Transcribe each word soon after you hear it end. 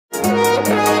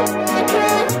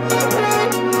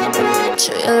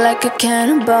like a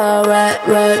cannonball, right,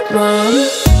 wrong.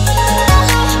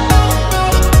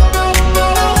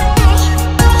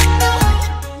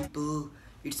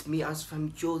 It's me as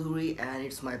Fahim Chowdhury and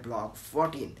it's my blog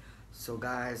 14. So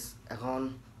guys, এখন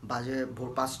বাজে ভোর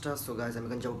 5টা. So guys, আমি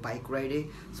এখন যাব বাইক রাইডে.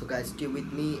 So guys, stay with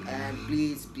me and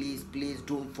please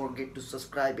don't forget to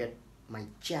subscribe at my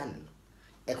channel.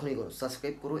 এখনই করো,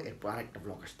 সাবস্ক্রাইব করো, এরপর আরেকটা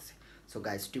ব্লগ আসছে. So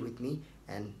guys, stay with me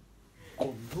and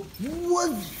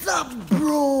what's up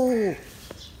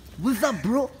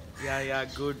bro? Yeah,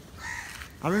 good.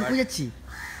 আমরা কই যাচ্ছি?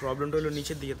 প্রবলেমটা হলো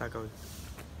নিচের দিকে তাকাও।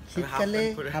 শীতকালে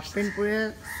হাফ প্যান্ট পরে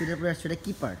সোয়েটার পরে আসছে, এটা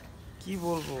কি পার্ট? কি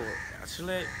বলবো,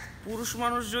 আসলে পুরুষ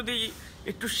মানুষ যদি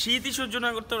একটু শীতই সহ্য না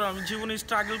করতে পারে, আমি জীবনে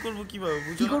স্ট্রাগল করবো কিভাবে?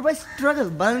 কি করবে স্ট্রাগল?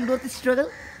 বাংলা বলতে স্ট্রাগল?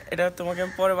 এটা তোমাকে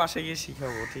আমি পরে বাসায় গিয়ে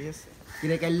শিখাবো, ঠিক আছে?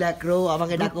 কিরে কাইলা ক্রো,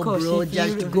 আমাকে ডাকো bro,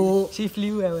 just go. She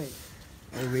flew away.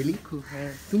 O really?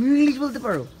 তুমি ইংলিশ বলতে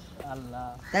পারো? আল্লাহ,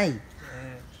 তাই?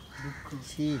 হ্যাঁ, দুঃখ।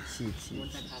 ছি।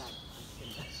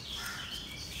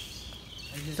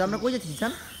 তো আমরা কই যাচ্ছি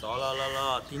জান? চলা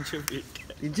 300 ফিট।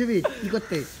 300 ফিট কি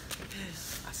করতে?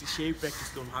 আজকে সেই প্র্যাকটিস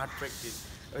করুন, হার্ড প্র্যাকটিস।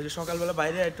 ওই যে সকালবেলা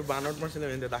বাইরে একটু বার্নআউট মারছিলাম,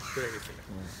 এতে দাগ করে গেছিলাম।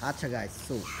 আচ্ছা গাইস,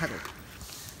 সো থাকো।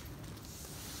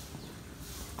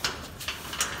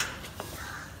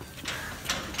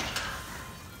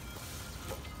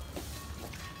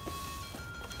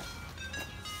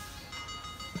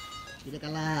 কিরে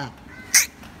কালা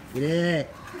কিরে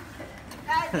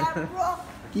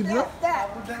কি ব্রো?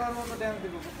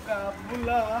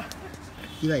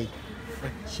 কি ভাই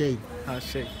সেই? হ্যাঁ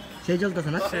সেই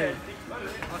চলতেছে না?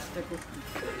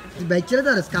 তুই বাইক চালাতে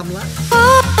পারিস কামলা?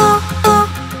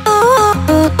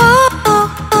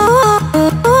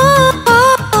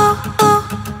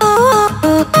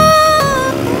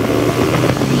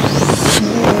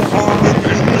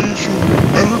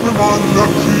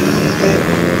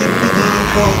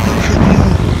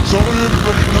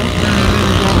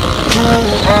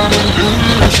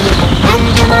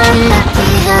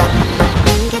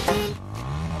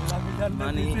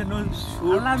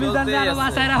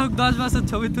 হোক 10 বছর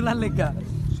ছবি তোলার লেখা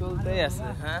চলতেই আছে।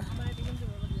 হ্যাঁ,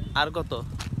 আর কত?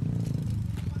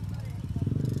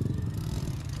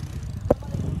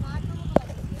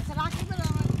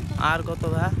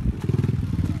 ভাই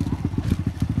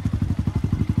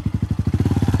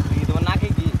তোমার নাকে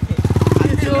কি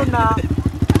না?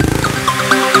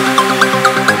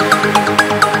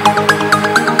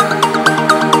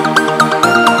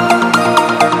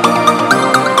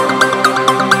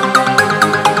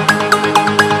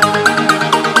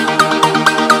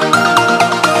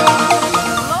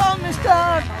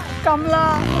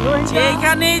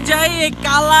 যেখানে যাই এই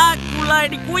কালা কুলা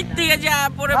এটি কই থেকে যায়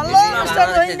পরে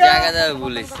জায়গা যাবে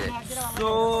বলেছে। তো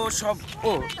সব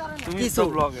তুমি তো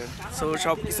ব্লগার, সো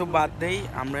সব কিছু বাদ দেই,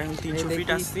 আমরা এখন 300 ফিট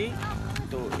আসছি।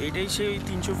 তো এটাই সেই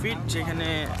 300 ফিট যেখানে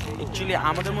অ্যাকচুয়ালি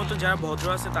আমাদের মতো যারা ভদ্র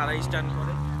আছে তারাই স্টান্ট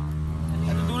করে।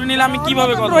 এত দূরে নিলে আমি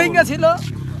কিভাবে কথা বলবো? রোহিঙ্গা ছিল।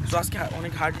 তো আজকে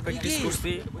অনেক হার্ড প্র্যাকটিস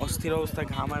করছি, অস্থির অবস্থা,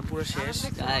 ঘাম আর পুরো শেষ।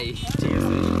 তাই ঠিক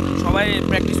আছে, সবাই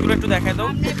প্র্যাকটিস করে একটু দেখাই দাও।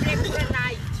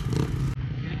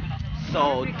 So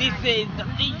this is the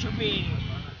teacher being.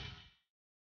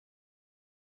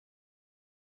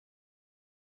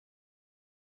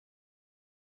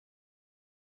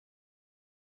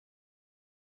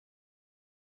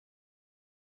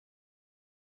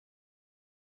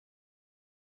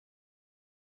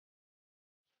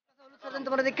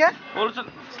 তোমরা দেখে বলছেন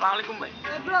আসসালামু আলাইকুম ভাই।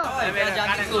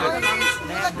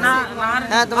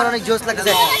 হ্যাঁ, তোমার অনেক জোশ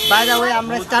লাগছে। বাই দা ওয়ে,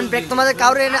 আমরা স্টান্ট প্র্যাকটিস তোমাদের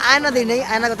কাউরে আয়না দেই নাই,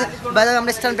 আয়না কথা। বাই দা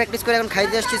আমরা স্টান্ট প্র্যাকটিস করে এখন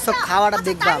খাইতে আসছি, সব খাওয়াটা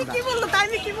দেখবা আমরা। কি বললো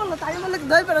তাই বললো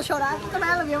দই পেরো সরা তো না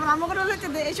লাগবে আমরা আমগো হইতে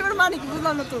দে এইসবের মানে কি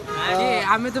বুঝলাম না তো।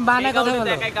 আমি তো বানা কথা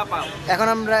বলো। এখন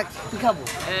আমরা কি খাবো?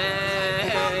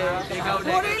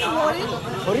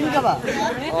 হরিণ খাবা?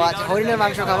 ও আচ্ছা, হরিণের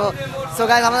মাংস খাবো। সো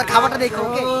গাইস, আমাদের খাবারটা দেখো।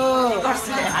 ওকে,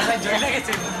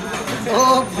 ও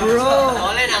ব্রো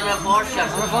বলেন আমরা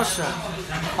ফর্সা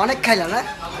অনেক খাইলা না?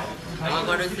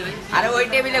 আরে ওই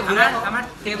টেবিলে ঘুরান, আমার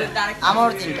টেবিলটা আরেকটা আমার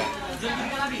চিন্তা।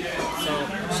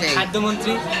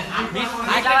 খাদ্যমন্ত্রী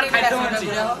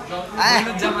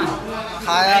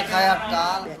খায়া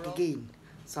টাল কি।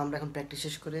 সো আমরা এখন প্র্যাকটিস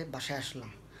শেষ করে বাসায়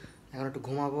আসলাম, এখন একটু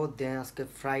ঘুমাবো। দেন আজকে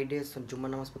ফ্রাইডে,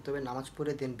 জুম্মার নামাজ পড়তে হবে, নামাজ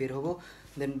পড়ে দেন বের হবো,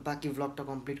 দেন বাকি ব্লগটা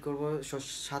কমপ্লিট করবো।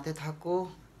 সাথে থাকো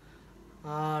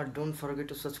আর don't forget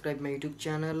to subscribe my YouTube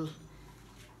channel.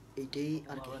 এইটাই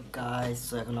আর কি গাইস।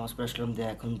 সো এখন নামাজ পড়ে আসলাম, দিয়ে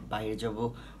এখন বাইরে যাবো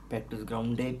প্র্যাকটিস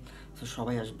গ্রাউন্ডে। সো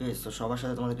সবাই আসবে, সো সবার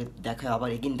সাথে তোমাদেরকে দেখা আবার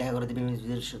এগিন দেখা করে দেবে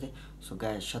মিউজিকের সাথে। সো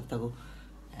গাইস সাথে থাকো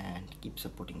and keep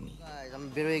supporting me. Guys আমি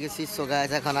বের হয়ে গেছি। সো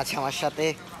গাইস এখন আছে আমার সাথে।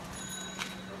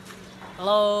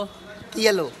 হ্যালো, কি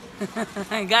হ্যালো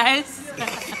guys.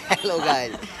 হ্যালো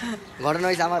গাইস, ঘটনা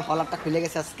হয়েছে আমার হলারটা খুলে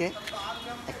গেছে আজকে,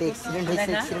 একটা অ্যাক্সিডেন্ট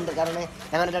হয়েছে, অ্যাক্সিডেন্টের কারণে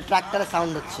এখন একটা ট্রাক্টরের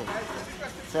সাউন্ড হচ্ছে,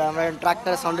 তো আমরা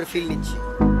ট্রাক্টরের সাউন্ডের ফিল নিচ্ছি।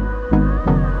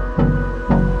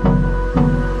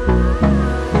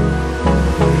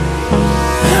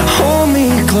 Hold me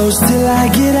close till I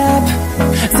get up.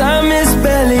 Time is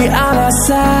barely on our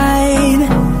side.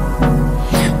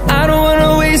 I don't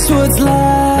wanna waste what's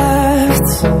left.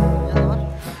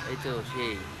 এই তো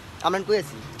সেই আমরা কই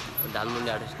আছি? ধানমন্ডি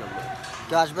 28 নম্বর।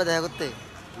 কেউ আসবে দেখা করতে?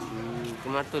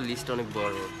 তোমার তো লিস্ট অনেক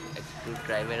বড়, একটু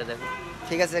ট্রাই মেরে দেখো।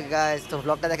 ঠিক আছে গাইস, তো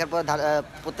ব্লগটা দেখার পর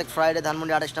প্রত্যেক ফ্রাইডে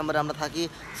ধানমন্ডি 28 নম্বরে আমরা থাকি,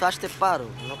 সো আসতে পারো,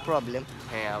 নো প্রবলেম।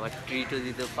 হ্যাঁ, আবার ট্রিটও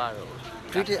দিতে পারো।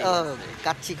 ট্রিট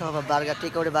কাচ্চি খাওয়াবা, বার্গার,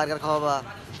 টেক আউটে বার্গার খাওয়াবা,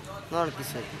 অনেক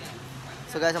কিছু।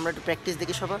 সো গাইস, আমরা একটু প্র্যাকটিস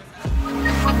দেখি সবার।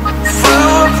 Flew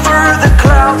over the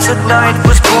clouds at night,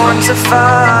 was born to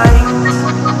fight.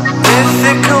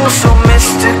 Mythical, so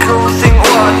mystical, think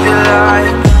what you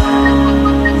like.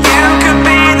 You could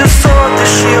be the sword, the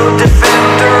shield,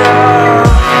 defender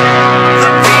of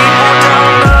the people down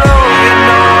below. You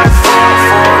know I fall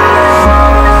for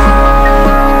love.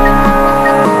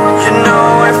 You know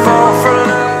I fall for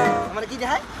love. আমরা কি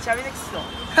দেখাই? চাবি দেখছো?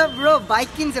 Bro bike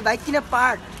কিনছে, bike কিনা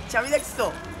part. চাবি দেখছো?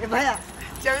 এ ভাইয়া,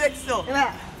 চাবি দেখছো? এ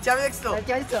ভাইয়া, চাবি দেখছো?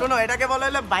 চাবি দেখছো? শোনো, এটাকে বলা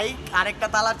হলো বাইক আর একটা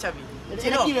তালার চাবি।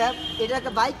 এটা কি ভাই? এটা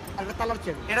একটা বাইক আর একটা তালার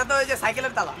চাবি। এটা তো ওই যে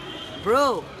সাইকেলের তালা। ব্রো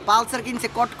পালসার কিনছে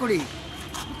কটকরি,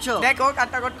 বুঝছো? দেখো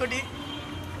কাটটা কটকটি।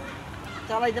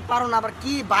 চালাইতে পারো না, আবার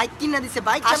কি বাইক কিনা দিছে,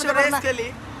 বাইক আসো চালাতে পারো রেস না। খেলি।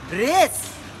 রেস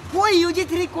কই ইউজি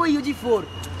 3 কই ইউজি 4?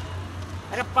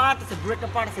 একটা পার্ট আছে, ব্রো একটা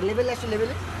পার্ট আছে, লেভেলে আসো,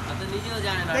 লেভেলে। আপনি নিজেও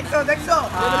জানেন না। দেখছো দেখছো?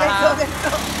 লেভেলে আসো, দেখছো?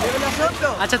 লেভেলে আসো।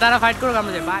 আচ্ছা তারা ফাইট করুক,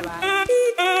 আমরা যাই। Bye bye.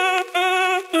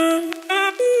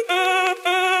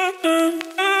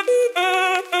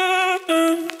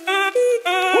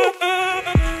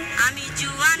 আমি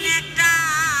জুয়ান একটা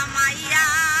মাইয়া,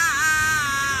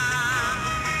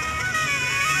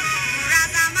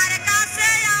 রাজ আমার কাছে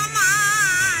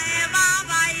আমায়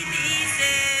বাবাই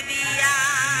দিছে বিয়া।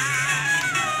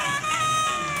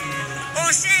 ও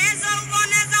সে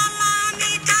যৌবনে জ্বালা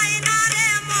মিঠাই না রে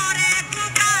মরে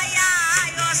কুকাইয়া।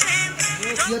 ও সে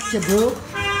কি হচ্ছে ব্রো?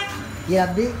 কি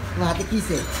রাব্বি তোমার হাতে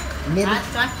কিছে?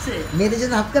 মেয়েদের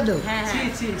জন্য হাত কাটো?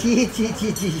 ছি ছি ছি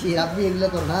ছি ছি, রাব্বি এগুলো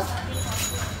করো না।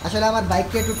 আসলে আমার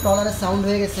বাইকটা একটু ট্রলারের সাউন্ড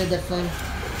হয়ে গেছে, দ্যাটস ওয়াই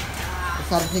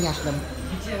সার্ভিসিং আসলাম।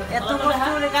 এত কষ্ট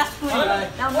করে কাজ করি,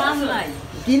 তার নাম নাই।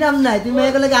 কি নাম নাই? তুমি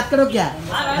মেয়েগুলো হাত কাটো কে?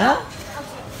 হ্যাঁ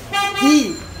কি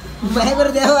মেয়ে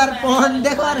করে দেখো আর পন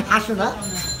দেখো আর হাসো না,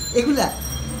 এগুলা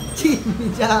ছি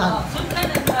যা।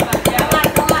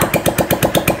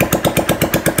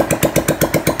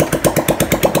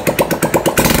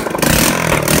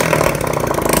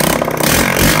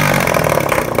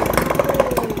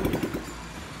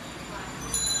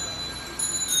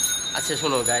 আচ্ছা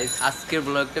শোনো গাইস, আজকের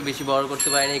ব্লগটা বেশি বড় করতে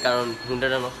পারিনি কারণ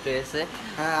হুন্ডাটা নষ্ট হয়ে গেছে।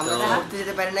 হ্যাঁ, আমরা ঘুরতে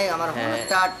যেতে পারি নাই, আমার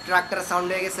হুন্ডাটা ট্রাক্টরের সাউন্ড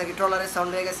হয়ে গেছে, কি ট্রলারের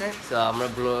সাউন্ড হয়ে গেছে। তো আমরা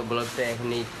ব্লগটা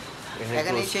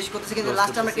এখানেই শেষ করতেছি, কিন্তু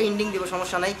লাস্টে আমরা একটা এন্ডিং দিব,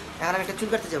 সমস্যা নাই। এখন আমি একটা চুল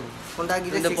কাটতে যাব, কোনটা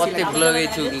গিয়ে কিন্তু প্রত্যেক ব্লগে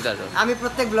চুল কাটো। আমি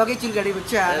প্রত্যেক ব্লগেই চুল কাটি,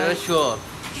 বুঝছো? শোক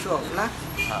শোক না?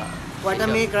 হ্যাঁ, কয়টা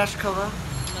মেয়ে ক্রাশ খাওয়া?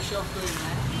 আমার শখ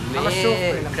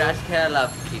মেয়ে করে না। ক্রাশ খেলা লাভ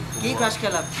কি ক্রাশ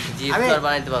খেলাম? জিপ তো আর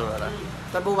বানাইতে পারবো না।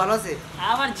 তোর বউ ভালো আছে?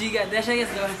 আমার জিগা দেশে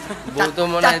গেছে। বউ তো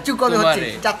মনে হয় চাচ্চু কবে হচ্ছে?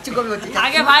 তোমারে। চাচ্চু কবে হচ্ছে?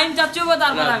 আগে ফাহিম চাচ্চু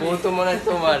তারপর না, আমি। বউ তো মনে হয়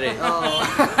তোমারে।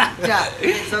 আচ্ছা,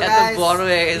 so এত guys, বড়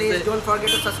হয়ে গেছে। please don't forget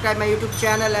to subscribe my YouTube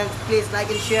channel and please like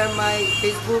and share my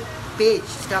Facebook page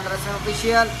Standard Hassan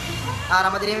Official, আর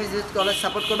আমাদের এই ভিডিওকে অলওয়েজ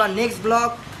সাপোর্ট করবা। নেক্সট ব্লগ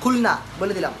খুলনা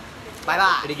বলে দিলাম। Bye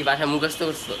bye. এটা কি বাসায় মুখস্থ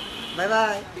করছো? Bye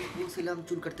bye. বলছিলাম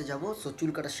চুল কাটতে যাবো, সো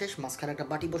চুল কাটা শেষ, মাঝখানে একটা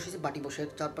বাটি বসেছি, বাটি বসে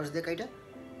চারপাশ দিয়ে কাইটা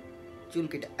চুল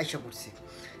কেটে আইসা পড়ছি।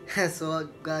 হ্যাঁ, সো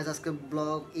গাইস, আজকে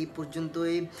ব্লগ এই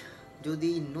পর্যন্তই।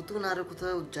 যদি নতুন আরও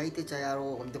কোথাও যাইতে চাই, আরও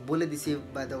বলে দিছি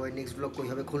by the way next blog কই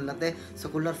হবে খুলনাতে। সো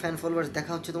খুলনার ফ্যান ফলোয়ার্স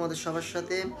দেখা হচ্ছে তোমাদের সবার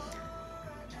সাথে,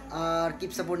 আর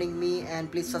keep supporting me and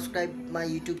please subscribe my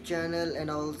YouTube channel and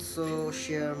also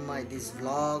share my this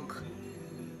blog.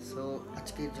 So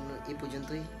আজকের জন্য এই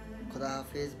পর্যন্তই, খোদা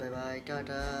হাফেজ, বাই বাই,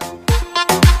 টাটা।